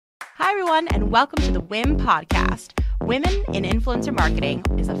Hi, everyone, and welcome to the WIM podcast. Women in Influencer Marketing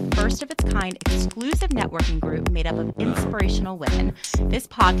is a first-of-its-kind exclusive networking group made up of inspirational women. This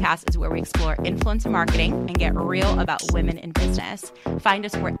podcast is where we explore influencer marketing and get real about women in business. Find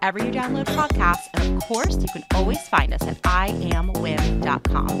us wherever you download podcasts, and of course, you can always find us at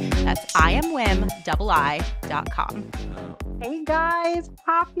iamwim.com. That's iamwim.com. Hey guys,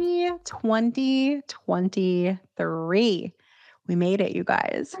 happy 2023. We made it, you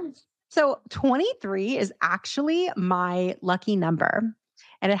guys. So 23 is actually my lucky number,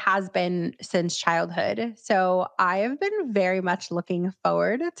 and it has been since childhood. So I have been very much looking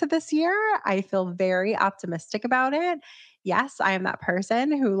forward to this year. I feel very optimistic about it. Yes, I am that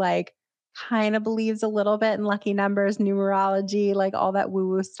person who kind of believes a little bit in lucky numbers, numerology, like all that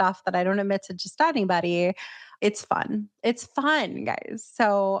woo-woo stuff that I don't admit to just anybody. It's fun. It's fun, guys.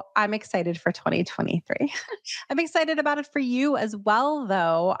 So I'm excited for 2023. I'm excited about it for you as well,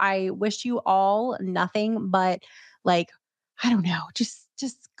 though. I wish you all nothing but I don't know, just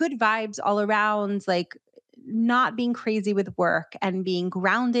good vibes all around, not being crazy with work and being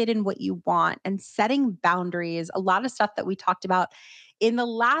grounded in what you want and setting boundaries. A lot of stuff that we talked about in the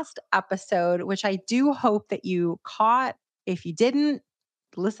last episode, which I do hope that you caught. If you didn't,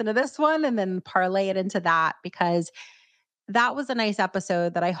 listen to this one and then parlay it into that, because that was a nice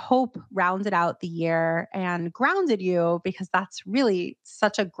episode that I hope rounded out the year and grounded you, because that's really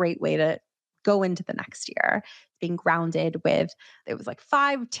such a great way to go into the next year. Being grounded with, it was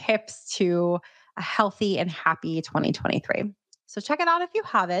 5 tips to a healthy and happy 2023. So check it out if you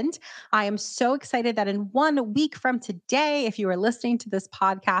haven't. I am so excited that in 1 week from today, if you are listening to this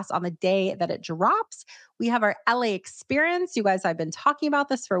podcast on the day that it drops, we have our LA experience. You guys, I've been talking about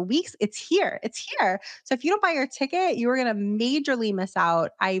this for weeks. It's here. It's here. So if you don't buy your ticket, you are going to majorly miss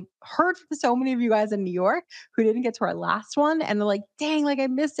out. I heard from so many of you guys in New York who didn't get to our last one, and they're like, dang, I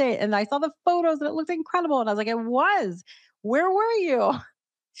missed it. And I saw the photos and it looked incredible. And I was like, it was. Where were you?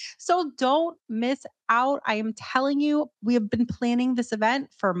 So don't miss out. I am telling you, we have been planning this event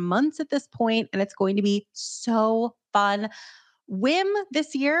for months at this point, and it's going to be so fun. WIM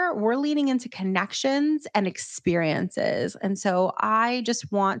this year, we're leaning into connections and experiences. And so I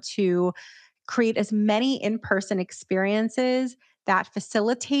just want to create as many in-person experiences that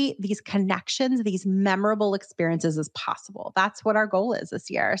facilitate these connections, these memorable experiences as possible. That's what our goal is this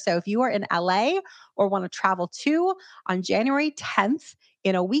year. So if you are in LA or want to travel to, on January 10th,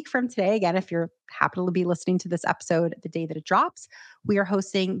 in a week from today, again, if you're happen to be listening to this episode the day that it drops, we are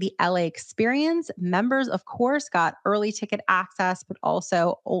hosting the LA Experience. Members, of course, got early ticket access, but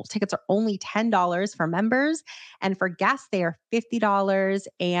also tickets are only $10 for members. And for guests, they are $50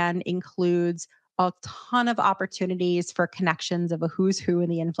 and includes a ton of opportunities for connections of a who's who in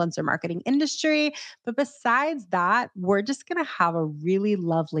the influencer marketing industry. But besides that, we're just going to have a really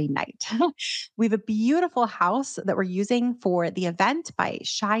lovely night. We have a beautiful house that we're using for the event by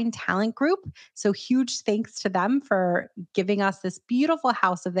Shine Talent Group. So huge thanks to them for giving us this beautiful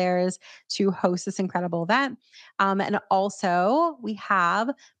house of theirs to host this incredible event. And also we have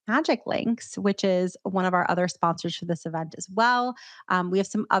Magic Links, which is one of our other sponsors for this event as well. We have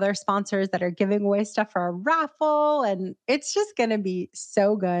some other sponsors that are giving away stuff for a raffle, and it's just going to be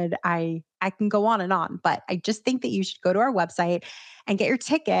so good. I can go on, but I just think that you should go to our website and get your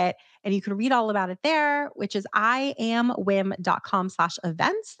ticket, and you can read all about it there, which is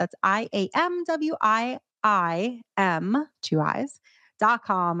iamwim.com/events. That's IAMWIIM, 2 I's,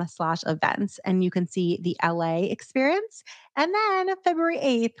 .com/events. And you can see the LA experience. And then February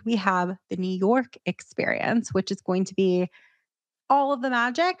 8th, we have the New York experience, which is going to be all of the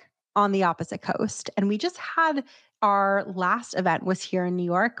magic on the opposite coast. And we just had our last event was here in New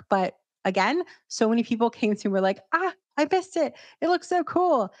York, but again, so many people came to and were like, I missed it. It looks so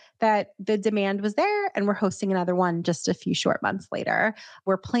cool, that the demand was there. And we're hosting another one just a few short months later.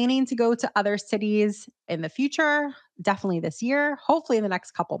 We're planning to go to other cities in the future, definitely this year, hopefully in the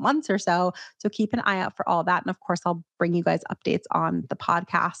next couple months or so. So keep an eye out for all that. And of course, I'll bring you guys updates on the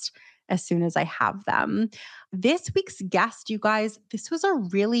podcast as soon as I have them. This week's guest, you guys, this was a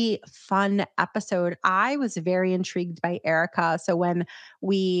really fun episode. I was very intrigued by Erica. So when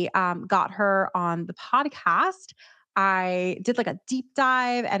we got her on the podcast, I did a deep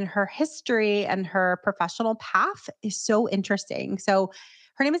dive, and her history and her professional path is so interesting. So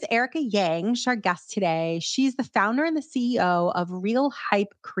her name is Erica Yang. She's our guest today. She's the founder and the CEO of Real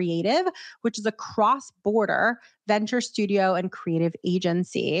Hype Creative, which is a cross-border venture studio and creative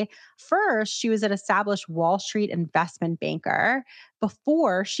agency. First, she was an established Wall Street investment banker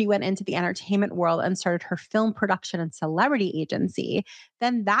before she went into the entertainment world and started her film production and celebrity agency.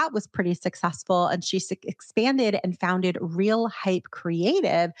 Then that was pretty successful, and she expanded and founded Real Hype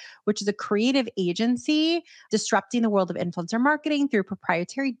Creative, which is a creative agency disrupting the world of influencer marketing through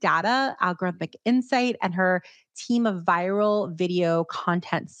proprietary data, algorithmic insight, and her team of viral video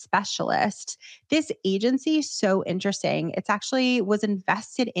content specialists. This agency is so interesting. It's actually was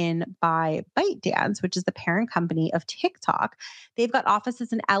invested in by ByteDance, which is the parent company of TikTok. They've got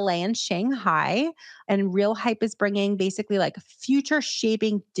offices in LA and Shanghai, and Real Hype is bringing basically like future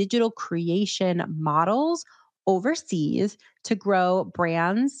shaping digital creation models overseas to grow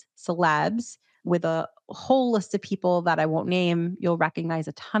brands, celebs, with a whole list of people that I won't name. You'll recognize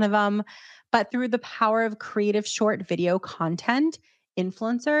a ton of them. But through the power of creative short video content,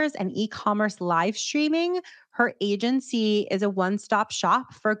 influencers, and e commerce live streaming, her agency is a one stop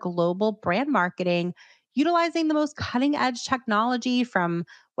shop for global brand marketing, utilizing the most cutting edge technology from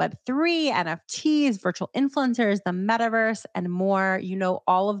Web3, NFTs, virtual influencers, the metaverse, and more. You know,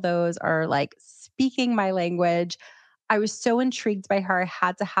 all of those are like speaking my language. I was so intrigued by her. I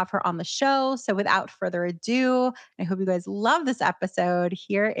had to have her on the show. So without further ado, I hope you guys love this episode.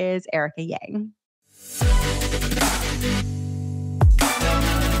 Here is Erica Yang.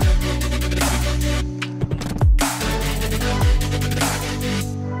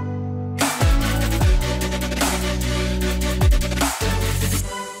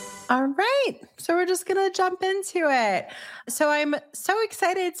 All right. So we're just going to jump into it. So I'm so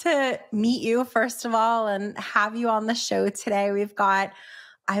excited to meet you, first of all, and have you on the show today. I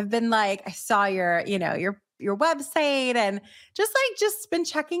saw your website and just been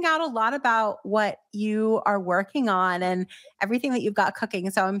checking out a lot about what you are working on and everything that you've got cooking.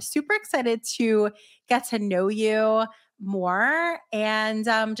 So I'm super excited to get to know you more and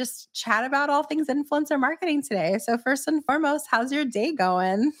just chat about all things influencer marketing today. So first and foremost, how's your day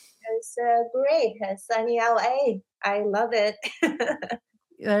going? It's great. Sunny LA. I love it.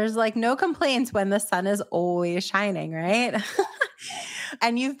 There's like no complaints when the sun is always shining, right?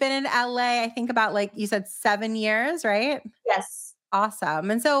 And you've been in LA, I think about like you said 7 years, right? Yes.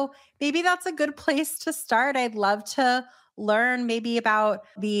 Awesome. And so maybe that's a good place to start. I'd love to learn maybe about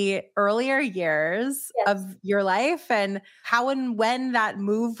the earlier years Yes. of your life and how and when that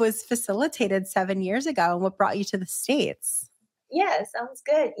move was facilitated 7 years ago and what brought you to the States. Yeah, sounds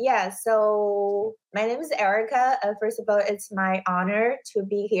good. Yeah. So my name is Erica. First of all, it's my honor to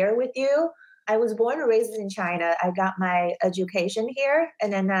be here with you. I was born and raised in China. I got my education here.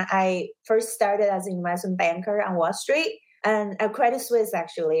 And then I first started as an investment banker on Wall Street and at Credit Suisse,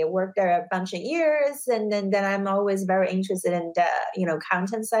 actually. I worked there a bunch of years. And then I'm always very interested in the,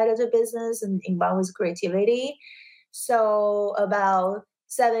 content side of the business and involved with creativity. So about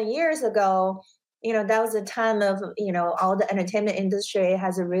 7 years ago, that was a time of, all the entertainment industry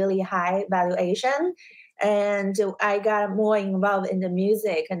has a really high valuation. And I got more involved in the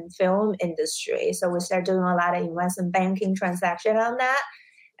music and film industry. So we started doing a lot of investment banking transaction on that.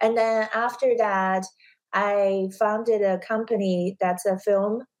 And then after that, I founded a company that's a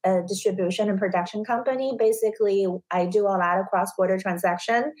film distribution and production company. Basically, I do a lot of cross-border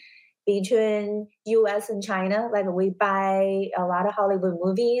transaction between US and China. Like we buy a lot of Hollywood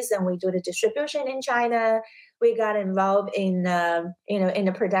movies and we do the distribution in China. We got involved in in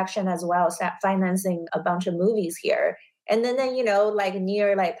the production as well, start financing a bunch of movies here. And then like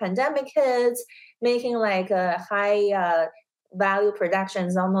near like pandemic hits, making like a high value production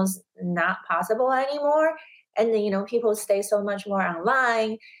is almost not possible anymore. And then people stay so much more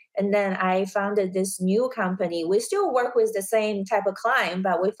online. And then I founded this new company. We still work with the same type of client,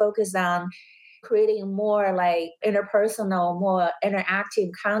 but we focus on creating more like interpersonal, more interactive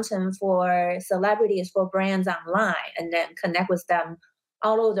content for celebrities, for brands online, and then connect with them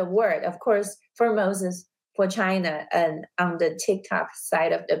all over the world. Of course, foremost is for China and on the TikTok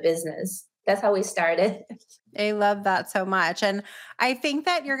side of the business. That's how we started. I love that so much. And I think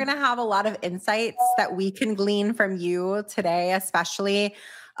that you're going to have a lot of insights that we can glean from you today, especially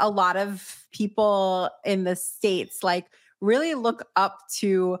a lot of people in the States, like really look up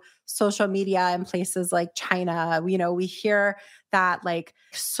to social media in places like China. We hear that like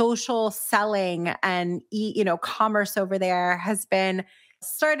social selling and commerce over there has been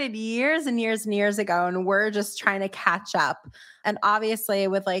started years and years and years ago, and we're just trying to catch up. And obviously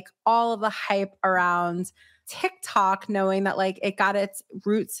with like all of the hype around TikTok, knowing that like it got its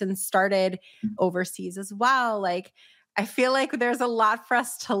roots and started overseas as well, like I feel like there's a lot for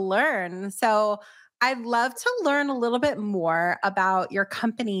us to learn. So I'd love to learn a little bit more about your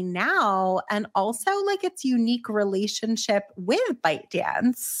company now and also like its unique relationship with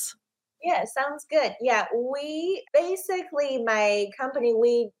ByteDance. Yeah, sounds good. Yeah, we basically, my company,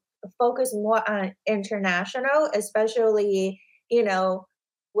 we focus more on international, especially, you know,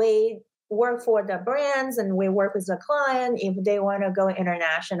 we work for the brands and we work with the client if they want to go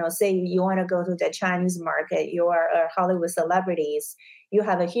international. Say you want to go to the Chinese market, you are a Hollywood celebrities, you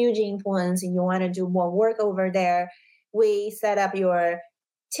have a huge influence and you want to do more work over there. We set up your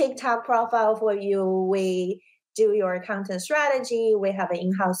TikTok profile for you. We do your content strategy. We have an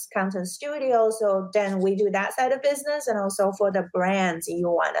in-house content studio. So then we do that side of business. And also for the brands, you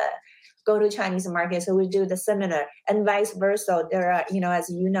want to go to Chinese market. So we do the similar and vice versa. There are, as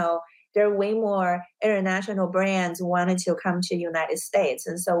you know, there are way more international brands wanting to come to United States.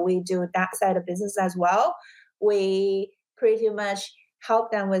 And so we do that side of business as well. We pretty much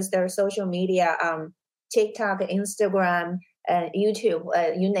help them with their social media, TikTok, Instagram, YouTube,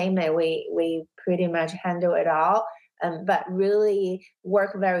 you name it, we pretty much handle it all. But really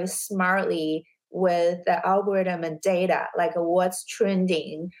work very smartly with the algorithm and data, like what's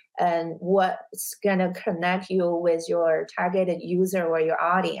trending and what's gonna connect you with your targeted user or your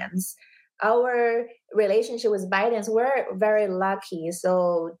audience. Our relationship with ByteDance, we're very lucky.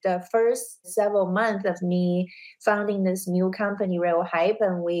 So the first several months of me founding this new company, Real Hype,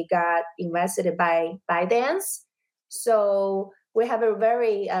 and we got invested by ByteDance. So we have a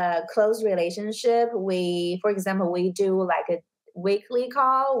very close relationship. For example, we do like a weekly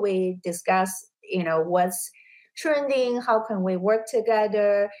call. We discuss, what's trending, how can we work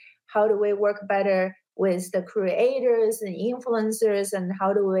together, how do we work better with the creators and influencers, and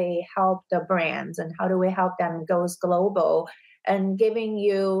how do we help the brands and how do we help them go global, and giving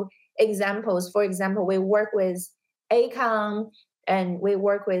you examples. For example, we work with Akon and we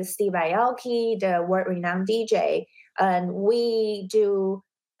work with Steve Aoki, the world-renowned DJ, and we do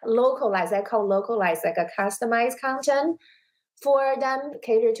localized, I call localized, like a customized content for them,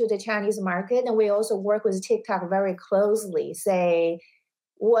 cater to the Chinese market. And we also work with TikTok very closely, say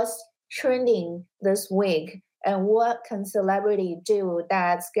what's trending this week and what can celebrity do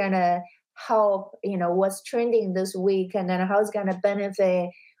that's gonna help, what's trending this week, and then how it's gonna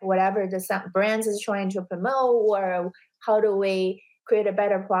benefit whatever the brands is trying to promote, or how do we create a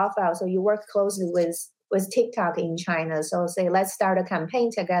better profile. So you work closely with TikTok in China. So say, let's start a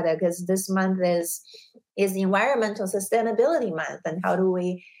campaign together because this month is environmental sustainability month. And how do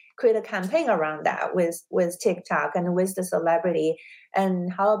we create a campaign around that with TikTok and with the celebrity?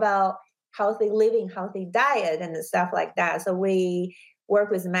 And how about healthy living, healthy diet and stuff like that? So we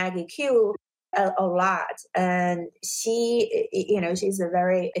work with Maggie Q a lot. And she, she's a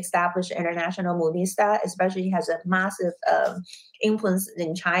very established international movie star, especially has a massive influence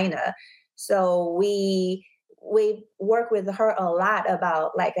in China. So we work with her a lot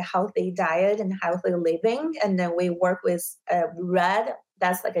about like a healthy diet and healthy living. And then we work with Red,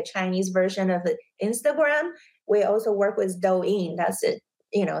 that's like a Chinese version of Instagram. We also work with Douyin, that's it,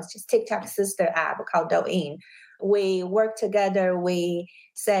 it's just TikTok's sister app called Douyin. We work together, we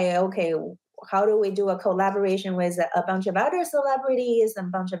say, okay, how do we do a collaboration with a bunch of other celebrities and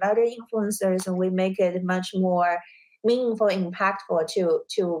a bunch of other influencers, and we make it much more meaningful, impactful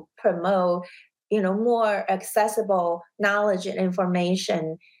to promote, more accessible knowledge and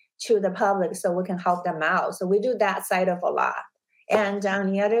information to the public so we can help them out. So we do that side of a lot. And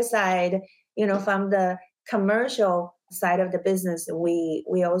on the other side, from the commercial side of the business,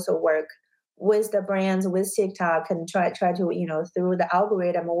 we also work with the brands, with TikTok, and try to, through the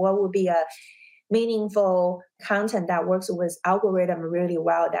algorithm, what would be a meaningful content that works with algorithm really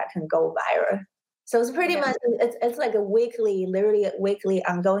well that can go viral. So it's pretty much, it's like literally a weekly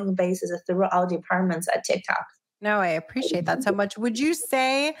ongoing basis through all departments at TikTok. No, I appreciate that so much. Would you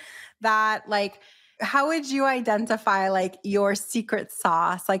say that, like, how would you identify like your secret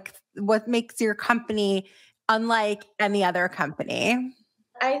sauce? Like what makes your company unlike any other company?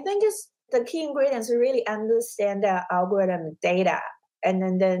 I think it's the key ingredients to really understand the algorithm data,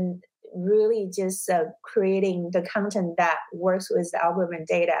 and then really just creating the content that works with the algorithm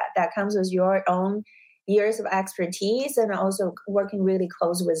data that comes with your own years of expertise, and also working really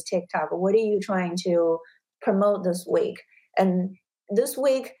close with TikTok. What are you trying to promote this week? And this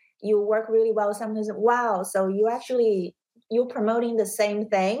week you work really well. Sometimes, wow, so you're promoting the same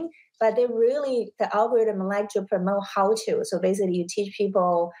thing, but the algorithm like to promote how to. So basically you teach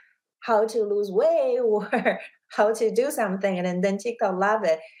people how to lose weight or how to do something, and then TikTok love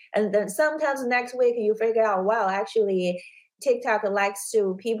it. And then sometimes next week you figure out, wow, actually TikTok likes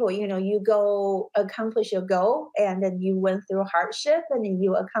to people, you go accomplish your goal and then you went through hardship and then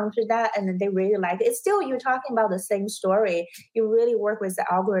you accomplish that and then they really like it. It's still, you're talking about the same story. You really work with the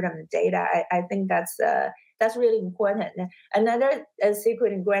algorithm and data. I think that's really important. Another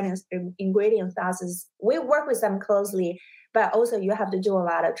secret ingredient sauce is we work with them closely, but also you have to do a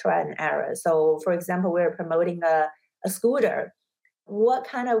lot of trial and error. So for example, we're promoting a scooter. What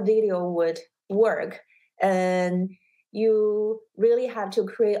kind of video would work? And you really have to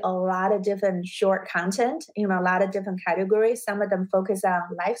create a lot of different short content, a lot of different categories. Some of them focus on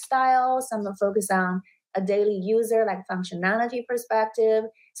lifestyle, some of them focus on a daily user, like functionality perspective,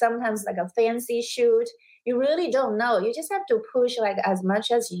 sometimes like a fancy shoot. You really don't know. You just have to push like as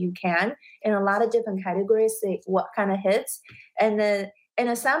much as you can in a lot of different categories, see what kind of hits. And then in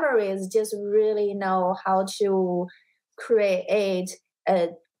a summary is just really know how to create a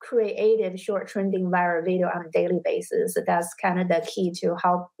creative short trending viral video on a daily basis. That's kind of the key to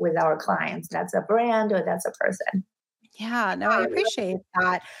help with our clients. That's a brand or that's a person. Yeah, no, I appreciate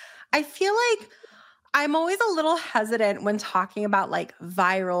that. I feel like I'm always a little hesitant when talking about like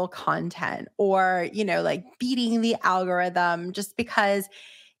viral content or, like beating the algorithm just because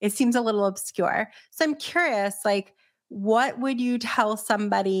it seems a little obscure. So I'm curious, like, what would you tell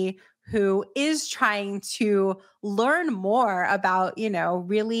somebody who is trying to learn more about,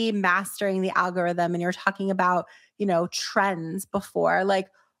 really mastering the algorithm? And you're talking about, trends before, like,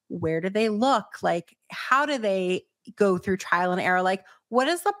 where do they look? Like, how do they go through trial and error? Like, what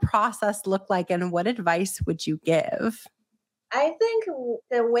does the process look like and what advice would you give? I think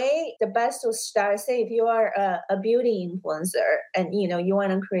the best to start, say if you are a beauty influencer and you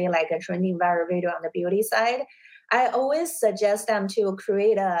want to create like a trending viral video on the beauty side, I always suggest them to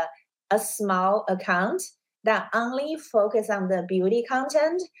create a small account that only focus on the beauty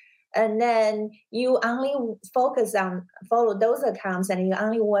content. And then you only focus on follow those accounts and you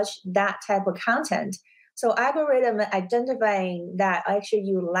only watch that type of content. So algorithm identifying that actually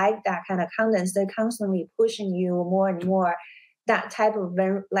you like that kind of content, they're constantly pushing you more and more that type of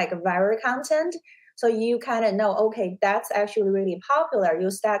like viral content. So you kind of know, okay, that's actually really popular. You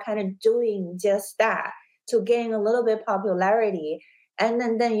start kind of doing just that to gain a little bit popularity. And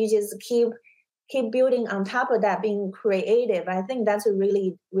then you just keep building on top of that, being creative. I think that's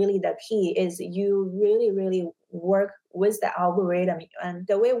really, really the key is you really, really work with the algorithm. And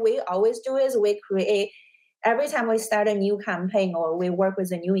the way we always do is we create every time we start a new campaign or we work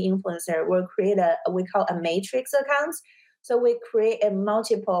with a new influencer, we'll create we call a matrix accounts. So we create a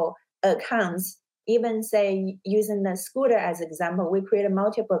multiple accounts, even say using the scooter as example, we create a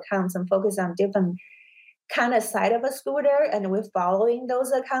multiple accounts and focus on different kind of side of a scooter and we're following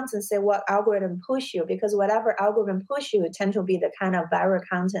those accounts and say what algorithm push you because whatever algorithm push you tend to be the kind of viral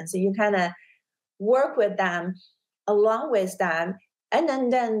content. So you kind of work with them along with them. And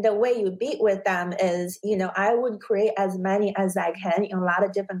then the way you beat with them is, I would create as many as I can in a lot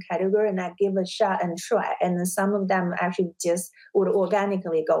of different categories and I give a shot and try. And then some of them actually just would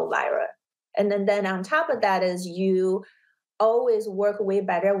organically go viral. And then on top of that is you always work way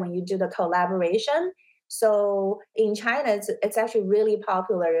better when you do the collaboration. So in China, it's actually really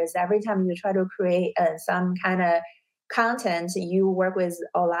popular is every time you try to create some kind of content, you work with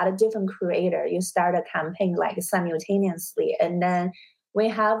a lot of different creators. You start a campaign like simultaneously. And then we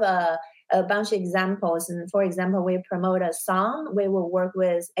have a bunch of examples. And for example, we promote a song. We will work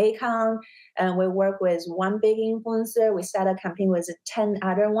with Akon and we work with one big influencer. We start a campaign with 10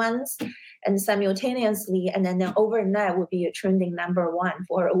 other ones and simultaneously. And then overnight will be a trending number one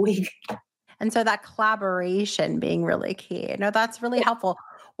for a week. And so that collaboration being really key. No, that's really helpful.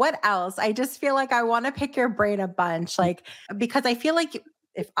 What else? I just feel like I want to pick your brain a bunch, like, because I feel like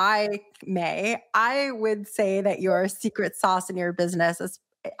if I may, I would say that your secret sauce in your business is,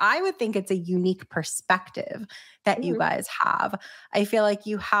 I would think it's a unique perspective that you Mhm. guys have. I feel like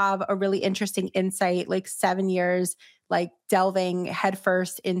you have a really interesting insight, like 7 years, like delving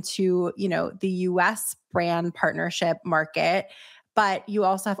headfirst into, the US brand partnership market. But you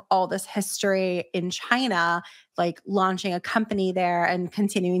also have all this history in China, like launching a company there and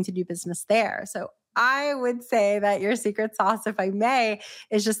continuing to do business there. So I would say that your secret sauce, if I may,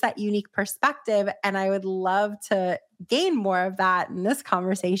 is just that unique perspective. And I would love to gain more of that in this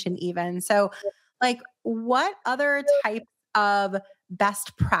conversation, even. So, like, what other types of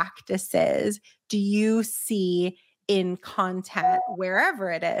best practices do you see in content wherever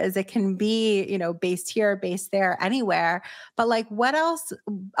it is? It can be, based here, based there, anywhere. But like, what else,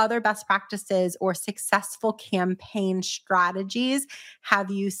 other best practices or successful campaign strategies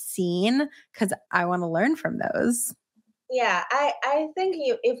have you seen? Because I want to learn from those. Yeah, I think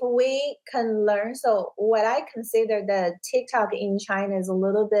if we can learn, so what I consider the TikTok in China is a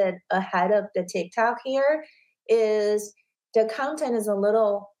little bit ahead of the TikTok here is the content is a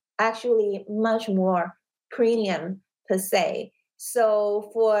little actually much more premium per se. So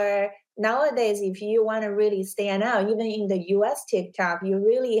for nowadays, if you want to really stand out, even in the US TikTok, you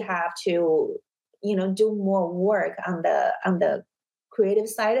really have to, do more work on the creative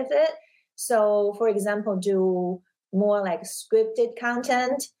side of it. So for example, do more like scripted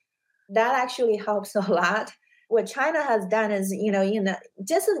content. That actually helps a lot. What China has done is,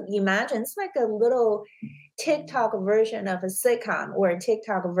 just imagine it's like a little TikTok version of a sitcom or a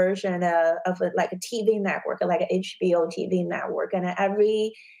TikTok version like a TV network, like an HBO TV network, and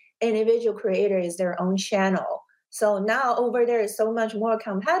every individual creator is their own channel. So now over there is so much more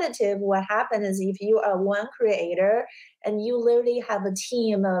competitive. What happens is if you are one creator and you literally have a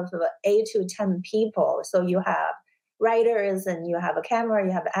team of 8 to 10 people, so you have writers and you have a camera,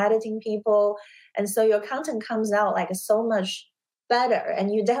 you have editing people, and so your content comes out like so much better,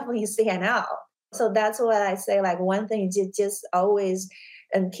 and you definitely stand out. So that's what I say. Like one thing is just always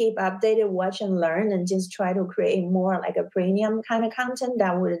and keep updated, watch and learn, and just try to create more like a premium kind of content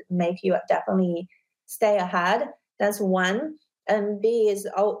that would make you definitely stay ahead. That's one. And B is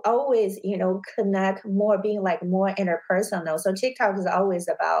always, connect more, being like more interpersonal. So TikTok is always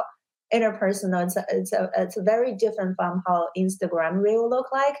about interpersonal. It's very different from how Instagram Reel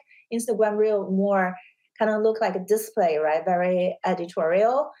look like. Instagram Reel more kind of look like a display, right? Very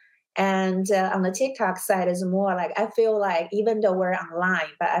editorial. And on the TikTok side is more like I feel like even though we're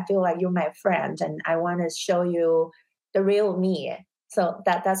online, but I feel like you're my friend, and I want to show you the real me. So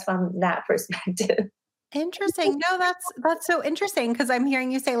that's from that perspective. Interesting. No, that's so interesting because I'm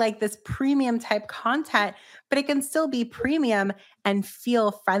hearing you say like this premium type content, but it can still be premium and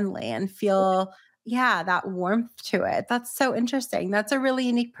feel friendly and feel, yeah, that warmth to it. That's so interesting. That's a really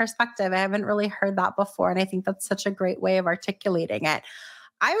unique perspective. I haven't really heard that before. And I think that's such a great way of articulating it.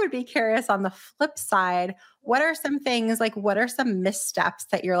 I would be curious on the flip side, what are some things like what are some missteps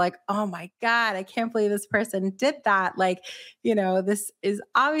that you're like, "Oh my god, I can't believe this person did that." Like, this is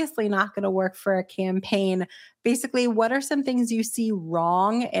obviously not going to work for a campaign. Basically, what are some things you see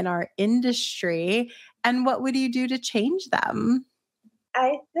wrong in our industry and what would you do to change them?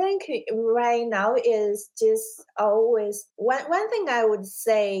 I think right now is just always one thing I would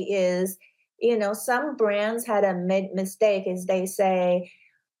say is, some brands had a made mistake is they say,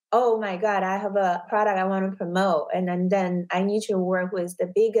 oh my God, I have a product I want to promote. And then I need to work with the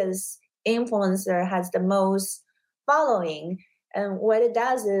biggest influencer has the most following. And what it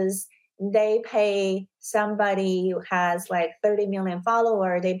does is they pay somebody who has like 30 million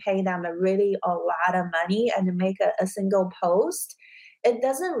followers, they pay them a lot of money and make a single post. It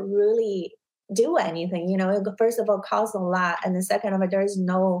doesn't really do anything. It, first of all, costs a lot. And the second of it, there's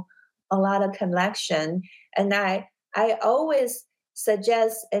no a lot of connection. And I always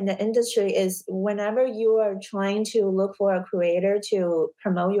suggest in the industry is whenever you are trying to look for a creator to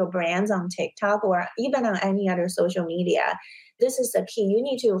promote your brands on TikTok or even on any other social media, this is the key. You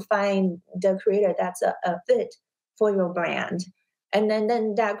need to find the creator that's a fit for your brand. And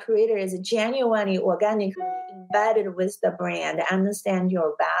then that creator is genuinely organically embedded with the brand, understand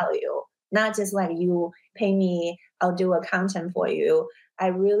your value, not just like you pay me, I'll do a content for you. I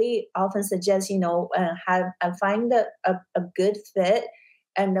really often suggest, have find a good fit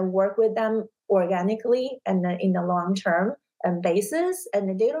and then work with them organically and then in the long term basis.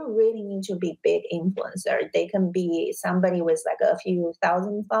 And they don't really need to be big influencer. They can be somebody with like a few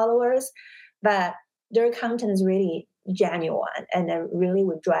thousand followers, but their content is really genuine and then really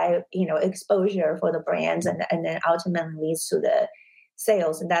would drive, exposure for the brands and then ultimately leads to the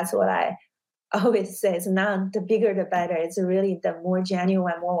sales. And that's what I always say it's not the bigger the better. It's really the more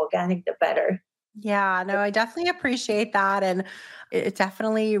genuine, more organic, the better. Yeah, no, I definitely appreciate that. And it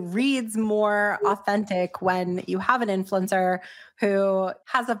definitely reads more authentic when you have an influencer who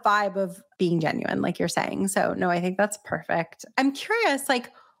has a vibe of being genuine, like you're saying. So, no, I think that's perfect. I'm curious, like,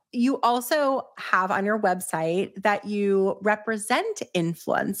 you also have on your website that you represent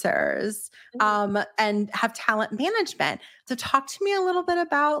influencers Mhm. and have talent management. So, talk to me a little bit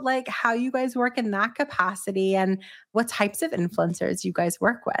about like how you guys work in that capacity and what types of influencers you guys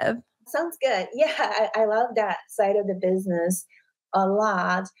work with. Sounds good. Yeah, I love that side of the business a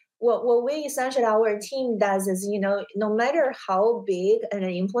lot. What we essentially our team does is, no matter how big an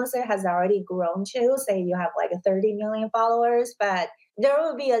influencer has already grown to, say you have like 30 million followers, but there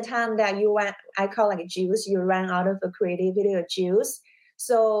will be a time that you run, I call like juice, you run out of the creativity or juice.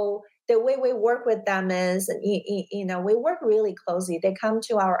 So the way we work with them is, we work really closely. They come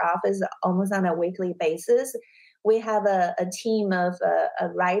to our office almost on a weekly basis. we have a team of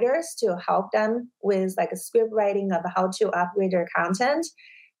writers to help them with like a script writing of how to upgrade their content.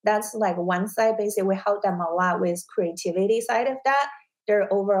 That's like one side. Basically, we help them a lot with creativity side of that,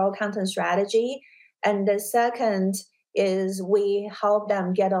 their overall content strategy. And the second is we help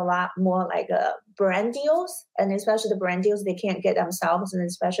them get a lot more like brand deals, and especially the brand deals they can't get themselves, and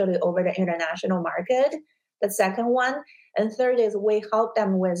especially over the international market. The second one. And third is we help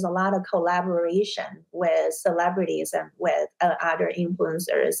them with a lot of collaboration with celebrities and with other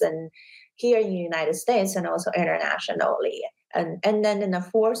influencers, and here in the United States and also internationally. And then in the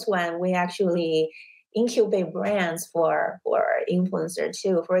fourth one, we actually incubate brands for influencer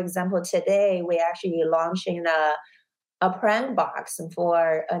too. For example, today we actually launching a prank box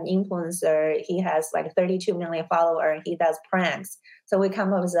for an influencer. He has like 32 million followers. He does pranks. So we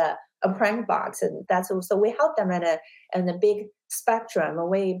come up with a prank box, and that's so we help them in a big spectrum.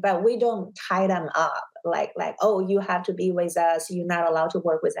 But we don't tie them up like oh, you have to be with us. You're not allowed to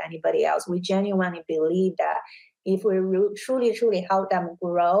work with anybody else. We genuinely believe that if we truly help them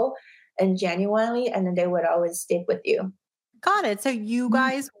grow and genuinely, and then they would always stick with you. Got it. So you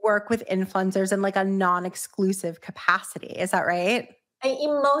guys work with influencers in like a non-exclusive capacity. Is that right?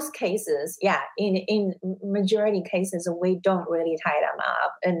 In most cases, yeah. In majority cases, we don't really tie them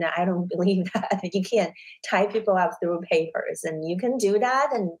up, and I don't believe that you can't tie people up through papers. And you can do that,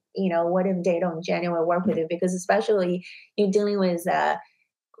 and what if they don't genuinely work with you? Because especially you're dealing with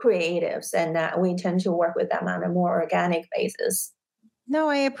creatives, and we tend to work with them on a more organic basis. No,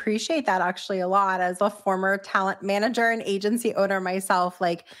 I appreciate that actually a lot. As a former talent manager and agency owner myself,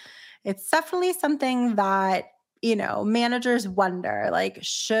 like it's definitely something that, managers wonder, like,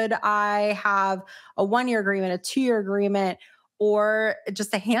 should I have a 1-year agreement, a 2-year agreement, or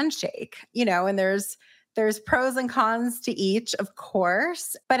just a handshake? And there's pros and cons to each, of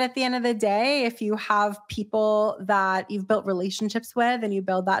course. But at the end of the day, if you have people that you've built relationships with and you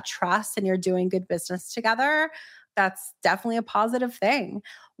build that trust and you're doing good business together, that's definitely a positive thing.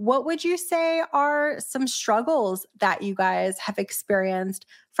 What would you say are some struggles that you guys have experienced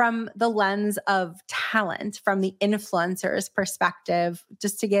from the lens of talent, from the influencer's perspective?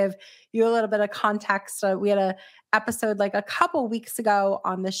 Just to give you a little bit of context, we had an episode like a couple weeks ago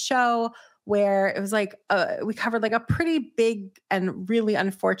on the show where it was like we covered like a pretty big and really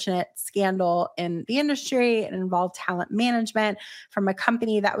unfortunate scandal in the industry. It involved talent management from a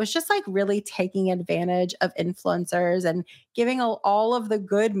company that was just like really taking advantage of influencers and giving all of the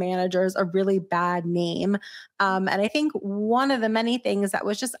good managers a really bad name. And I think one of the many things that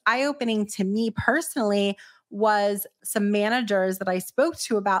was just eye-opening to me personally was some managers that I spoke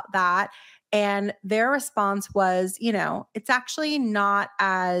to about that. And their response was, it's actually not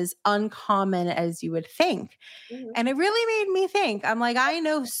as uncommon as you would think. Mhm. And it really made me think. I'm like, I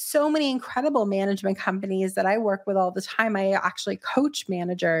know so many incredible management companies that I work with all the time. I actually coach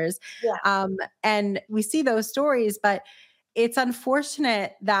managers. Yeah. And we see those stories, but it's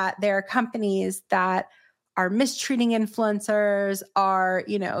unfortunate that there are companies that are mistreating influencers, are,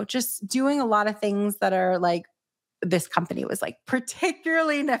 just doing a lot of things that are like, this company was like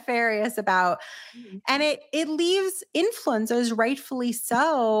particularly nefarious about. Mhm. And it leaves influencers, rightfully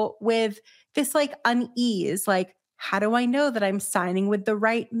so, with this like unease, like, how do I know that I'm signing with the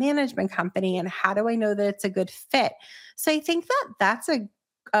right management company? And how do I know that it's a good fit? So I think that that's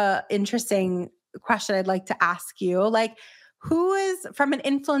a interesting question I'd like to ask you. Like, who is, from an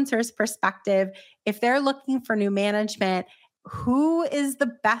influencer's perspective, if they're looking for new management, who is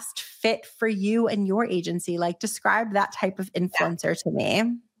the best fit for you and your agency? Like, describe that type of influencer to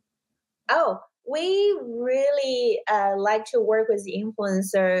me. Oh, we really like to work with the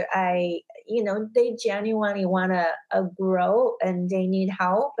influencer. They genuinely want to grow and they need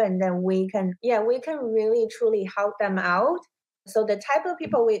help, and then we can really truly help them out. So the type of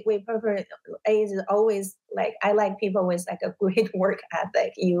people we prefer is always like, I like people with like a great work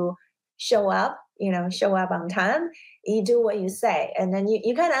ethic. You show up on time, you do what you say. And then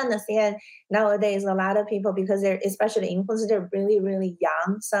you kind of understand nowadays a lot of people, because they're, especially influencers, they're really, really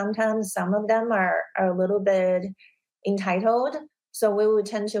young. Sometimes some of them are a little bit entitled. So we would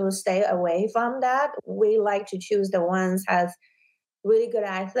tend to stay away from that. We like to choose the ones has really good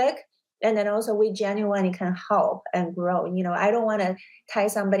ethic. And then also we genuinely can help and grow. I don't want to tie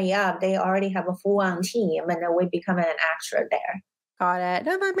somebody up. They already have a full on team, and then we become an extra there. Got it.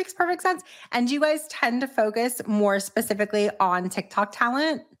 No, that makes perfect sense. And do you guys tend to focus more specifically on TikTok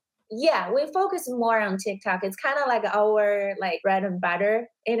talent? Yeah, we focus more on TikTok. It's kind of like our like bread and butter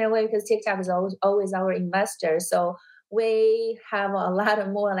in a way, because TikTok is always our investor. So we have a lot of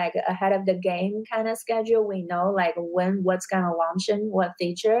more like ahead of the game kind of schedule. We know like when what's gonna launch in what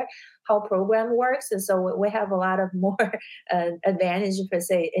feature. how program works. And so we have a lot of more advantage per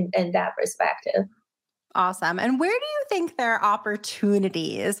se in that perspective. Awesome. And where do you think there are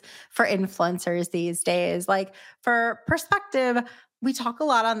opportunities for influencers these days? Like, for perspective, we talk a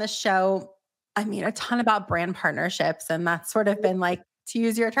lot on the show. I mean, a ton about brand partnerships. And that's sort of been like, to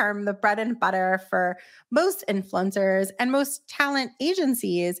use your term, the bread and butter for most influencers and most talent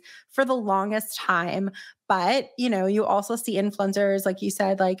agencies for the longest time. But, you also see influencers, like you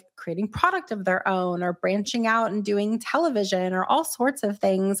said, like creating product of their own or branching out and doing television or all sorts of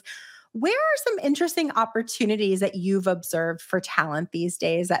things. Where are some interesting opportunities that you've observed for talent these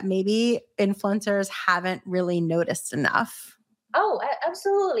days that maybe influencers haven't really noticed enough? Oh,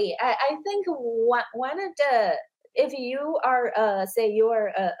 absolutely. I think one of the, if you are, say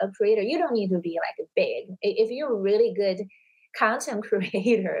you're a creator, you don't need to be like big. If you're a really good content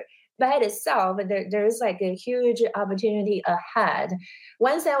creator by itself, there's like a huge opportunity ahead.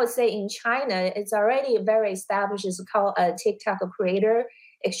 One thing I would say in China, it's already very established. It's called a TikTok creator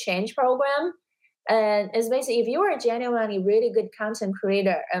exchange program. And it's basically if you are a genuinely really good content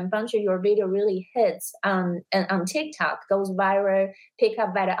creator and a bunch of your video really hits on TikTok, goes viral, pick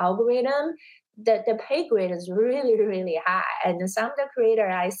up by the algorithm, the pay grade is really, really high. And some of the creator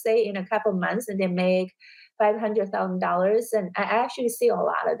I say in a couple of months and they make $500,000. And I actually see a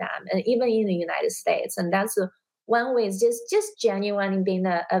lot of them, and even in the United States. And that's one way is just genuinely being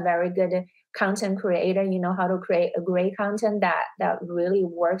a very good content creator. You know how to create a great content that really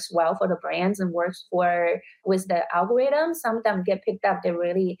works well for the brands and works for with the algorithm. Some of them get picked up, they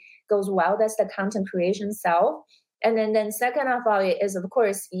really goes well. That's the content creation self. And then second of all is of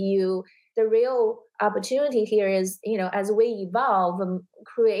course the real opportunity here is, as we evolve,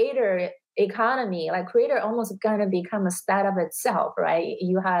 creator economy, like creator almost gonna become a startup itself, right?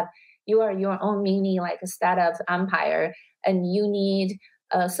 You are your own mini like a startup empire, and you need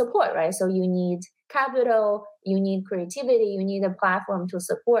support, right? So you need capital, you need creativity, you need a platform to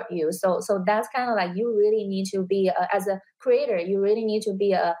support you. So that's kind of like you really need to be as a creator, you really need to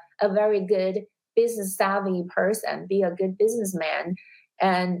be a very good business savvy person, be a good businessman.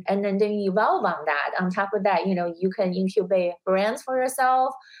 And then you evolve on that. On top of that, you can incubate brands for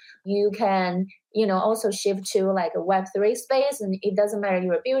yourself. You can, also shift to like a Web3 space. And it doesn't matter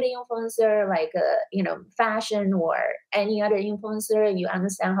you're a beauty influencer, like, fashion or any other influencer, you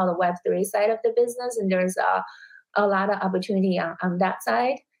understand how the Web3 side of the business. And there's a lot of opportunity on that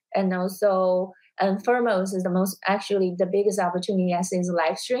side. And also, and foremost is actually the biggest opportunity I see is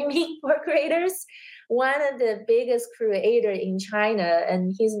live streaming for creators. One of the biggest creator in China,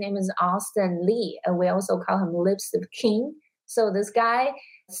 and his name is Austin Lee, and we also call him Lipstick King. So this guy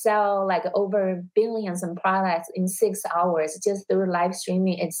sell like over billions in products in 6 hours just through live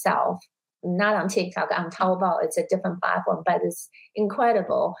streaming itself. Not on TikTok, on Taobao, it's a different platform, but it's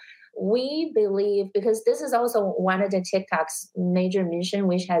incredible. We believe, because this is also one of the TikTok's major mission,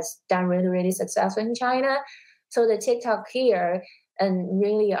 which has done really, really successful in China. So the TikTok here and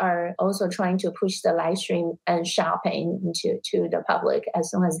really are also trying to push the live stream and shopping to the public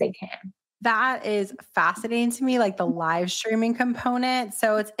as soon as they can. That is fascinating to me, like the live streaming component.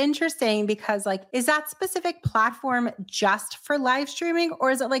 So it's interesting because, like, is that specific platform just for live streaming,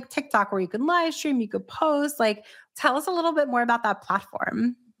 or is it like TikTok where you can live stream, you could post? Like, tell us a little bit more about that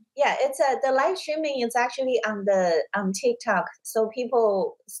platform. Yeah, it's the live streaming is actually on TikTok. So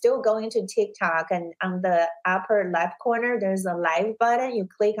people still going to TikTok, and on the upper left corner there's a live button. You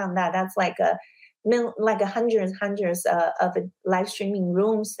click on that. That's like a hundreds of live streaming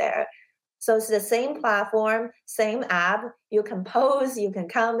rooms there. So it's the same platform, same app. You can post, you can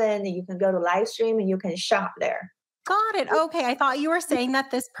comment, you can go to live stream, and you can shop there. Got it. Okay. I thought you were saying that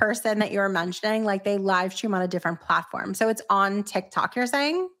this person that you were mentioning, like they live stream on a different platform. So it's on TikTok, you're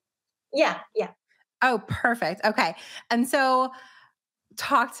saying? Yeah, yeah. Oh, perfect. Okay. And so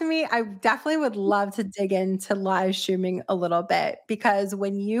talk to me. I definitely would love to dig into live streaming a little bit, because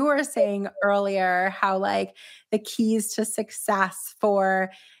when you were saying earlier how like the keys to success for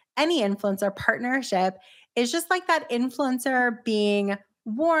any influencer partnership is just like that influencer being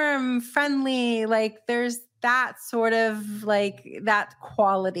warm, friendly, like there's that sort of like that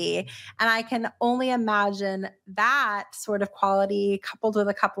quality. And I can only imagine that sort of quality coupled with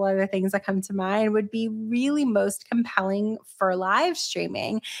a couple other things that come to mind would be really most compelling for live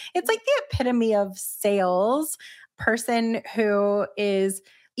streaming. It's like the epitome of sales person who is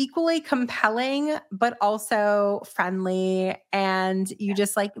equally compelling, but also friendly. And you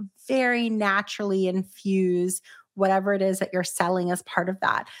just like very naturally infuse whatever it is that you're selling as part of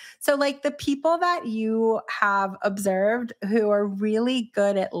that. So, like the people that you have observed who are really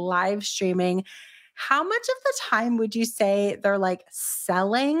good at live streaming, how much of the time would you say they're like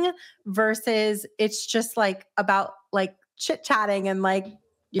selling versus it's just like about like chit chatting and like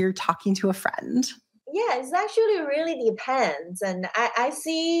you're talking to a friend? Yeah, it's actually really depends. And I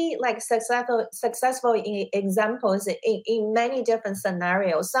see like successful examples in many different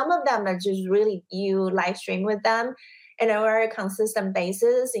scenarios. Some of them are just really you live stream with them in a very consistent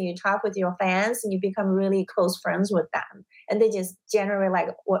basis and you talk with your fans and you become really close friends with them. And they just generate like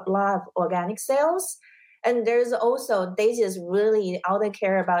a lot of organic sales. And there's also they just really all they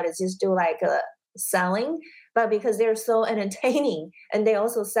care about is just do like a selling, but because they're so entertaining and they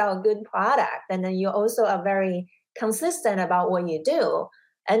also sell a good product, and then you also are very consistent about what you do.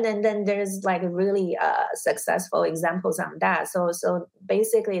 And then there's like really successful examples on that. So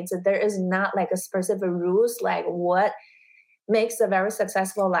basically, there is not like a specific rules like what makes a very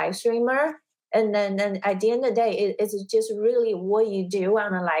successful live streamer. And then at the end of the day, it's just really what you do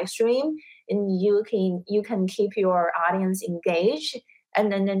on a live stream, and you can keep your audience engaged,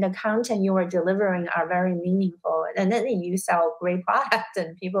 and then the content you are delivering are very meaningful, and then you sell great product,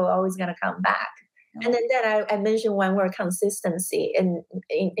 and people are always going to come back. And then I mentioned one word consistency. And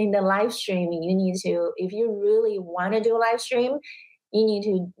in the live stream, you need to, if you really want to do a live stream, you need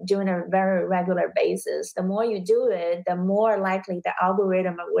to do it on a very regular basis. The more you do it, the more likely the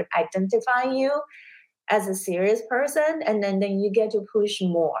algorithm would identify you as a serious person. And then you get to push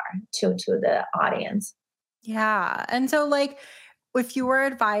more to the audience. Yeah. And so, like, if you were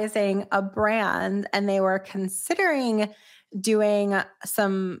advising a brand and they were considering doing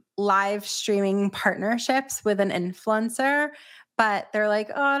some live streaming partnerships with an influencer, but they're like,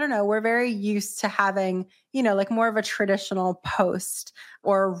 oh, I don't know, we're very used to having, like more of a traditional post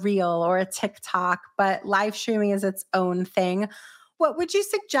or a reel or a TikTok, but live streaming is its own thing. What would you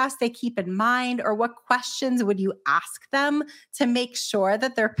suggest they keep in mind, or what questions would you ask them to make sure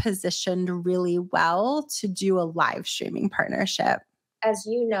that they're positioned really well to do a live streaming partnership? As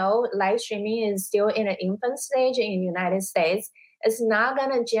you know, live streaming is still in an infant stage in the United States. It's not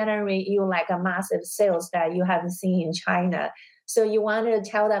going to generate you like a massive sales that you haven't seen in China. So you want to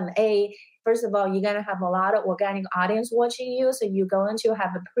tell them, A, first of all, you're going to have a lot of organic audience watching you. So you're going to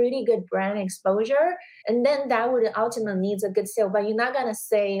have a pretty good brand exposure. And then that would ultimately needs a good sale. But you're not going to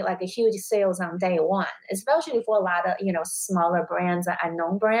say like a huge sales on day one, especially for a lot of, smaller brands and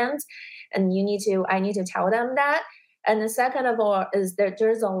unknown brands. And I need to tell them that. And the second of all is that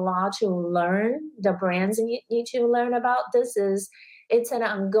there's a lot to learn. The brands need to learn about this. It's an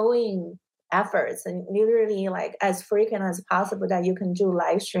ongoing efforts, and literally like as frequent as possible that you can do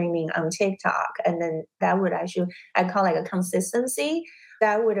live streaming on TikTok. And then that would actually, I call like a consistency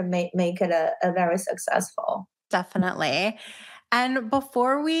that would make it a very successful. Definitely. And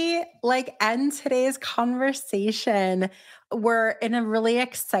before we end today's conversation, we're in a really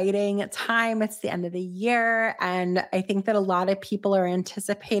exciting time. It's the end of the year. And I think that a lot of people are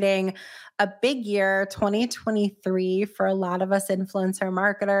anticipating a big year, 2023, for a lot of us influencer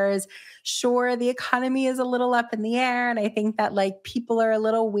marketers. Sure, the economy is a little up in the air. And I think that people are a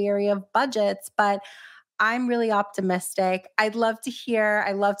little weary of budgets, but I'm really optimistic. I love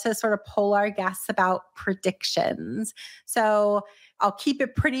to sort of poll our guests about predictions. So I'll keep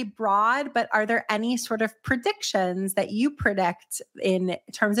it pretty broad, but are there any sort of predictions that you predict in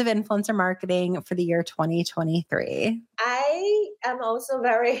terms of influencer marketing for the year 2023? I am also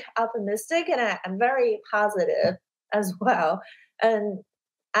very optimistic and I'm very positive as well. And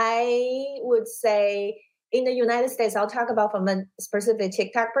I would say in the United States, I'll talk about from a specific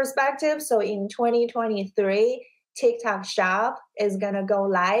TikTok perspective. So in 2023, TikTok Shop is going to go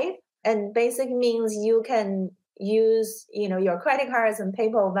live. And basically means you can use, your credit cards and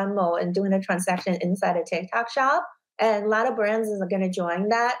PayPal, Venmo, and doing a transaction inside a TikTok Shop. And a lot of brands are going to join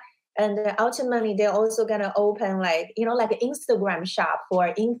that. And then ultimately, they're also going to open like an Instagram shop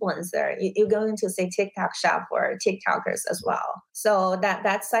for influencer. You're going to say TikTok shop for TikTokers as well. So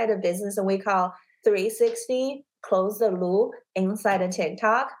that side of business we call 360, close the loop inside of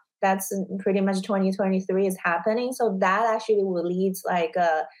TikTok. That's pretty much 2023 is happening. So that actually will lead like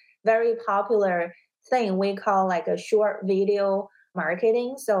a very popular thing we call like a short video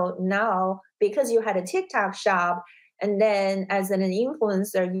marketing. So now because you had a TikTok shop, and then as an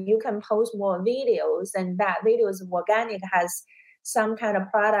influencer, you can post more videos, and that video is organic, has some kind of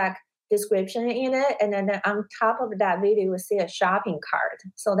product description in it. And then on top of that video, you will see a shopping cart.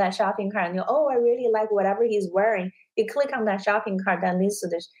 So that shopping cart, and I really like whatever he's wearing. You click on that shopping cart that leads to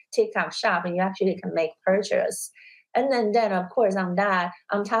the TikTok shop, and you actually can make purchase. And then of course, on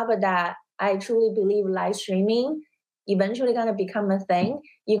top of that, I truly believe live streaming eventually going to become a thing.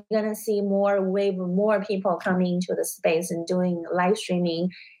 You're going to see more people coming into the space and doing live streaming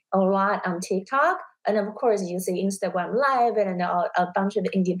a lot on TikTok. And of course, you see Instagram Live and a bunch of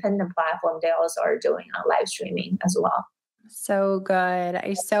independent platforms, they also are doing live streaming as well. So good.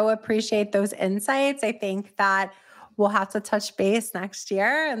 I so appreciate those insights. I think that we'll have to touch base next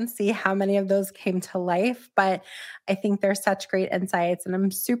year and see how many of those came to life. But I think they're such great insights, and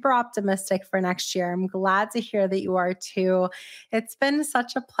I'm super optimistic for next year. I'm glad to hear that you are too. It's been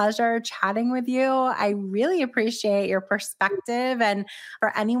such a pleasure chatting with you. I really appreciate your perspective. And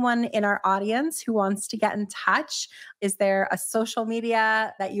for anyone in our audience who wants to get in touch, is there a social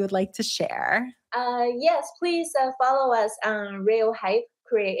media that you would like to share? Yes, please follow us on Real Hype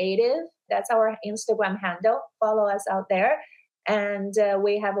Creative. That's our Instagram handle. Follow us out there. And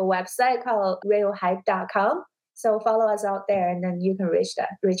we have a website called realhype.com. So follow us out there, and then you can reach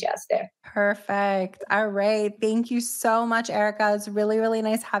us there. Perfect. All right. Thank you so much, Erica. It's really, really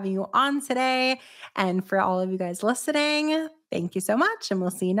nice having you on today. And for all of you guys listening, thank you so much. And we'll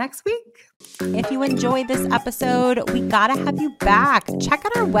see you next week. If you enjoyed this episode, we gotta have you back. Check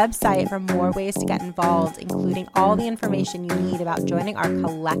out our website for more ways to get involved, including all the information you need about joining our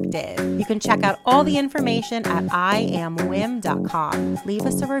collective. You can check out all the information at iamwim.com. Leave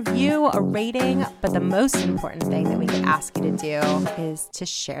us a review, a rating, but the most important thing that we could ask you to do is to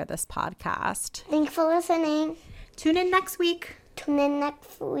share this podcast. Thanks for listening. Tune in next week. Tune in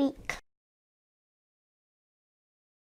next week.